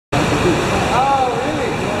Oh,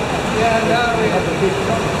 really? Yeah,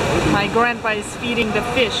 no. My grandpa is feeding the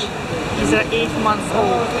fish. These are 8 months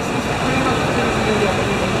old.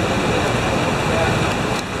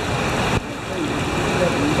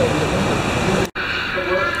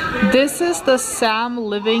 This is the Sam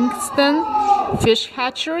Livingston Fish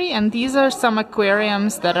Hatchery, and these are some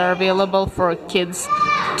aquariums that are available for kids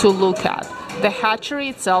to look at. The hatchery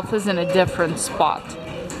itself is in a different spot,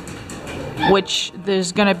 which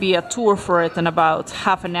there's gonna be a tour for it in about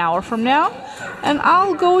half an hour from now, and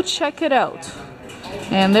I'll go check it out.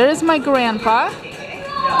 And there is my grandpa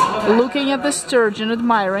looking at the sturgeon,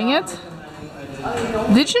 admiring it.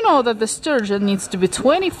 Did you know that the sturgeon needs to be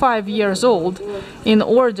 25 years old in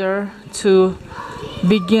order to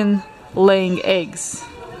begin laying eggs?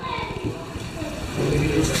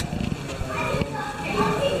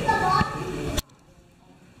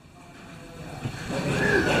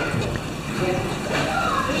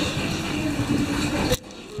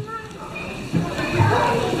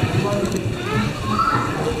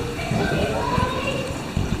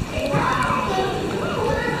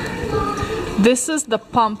 This is the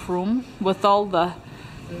pump room with all the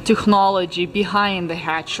technology behind the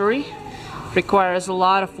hatchery. Requires a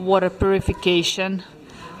lot of water purification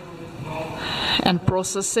and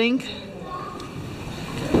processing.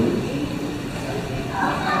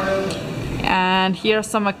 And here are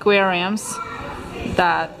some aquariums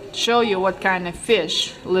that show you what kind of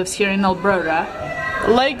fish lives here in Alberta.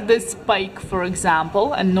 Like this pike, for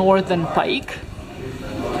example, a northern pike.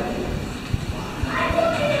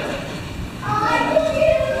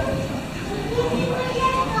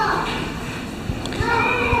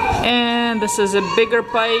 And this is a bigger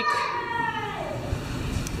pike.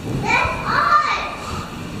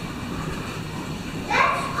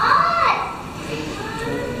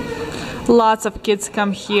 Lots of kids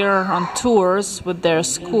come here on tours with their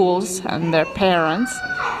schools and their parents.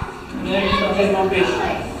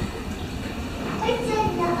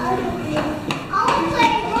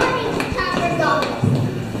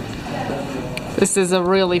 This is a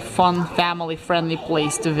really fun, family-friendly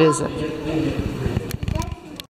place to visit.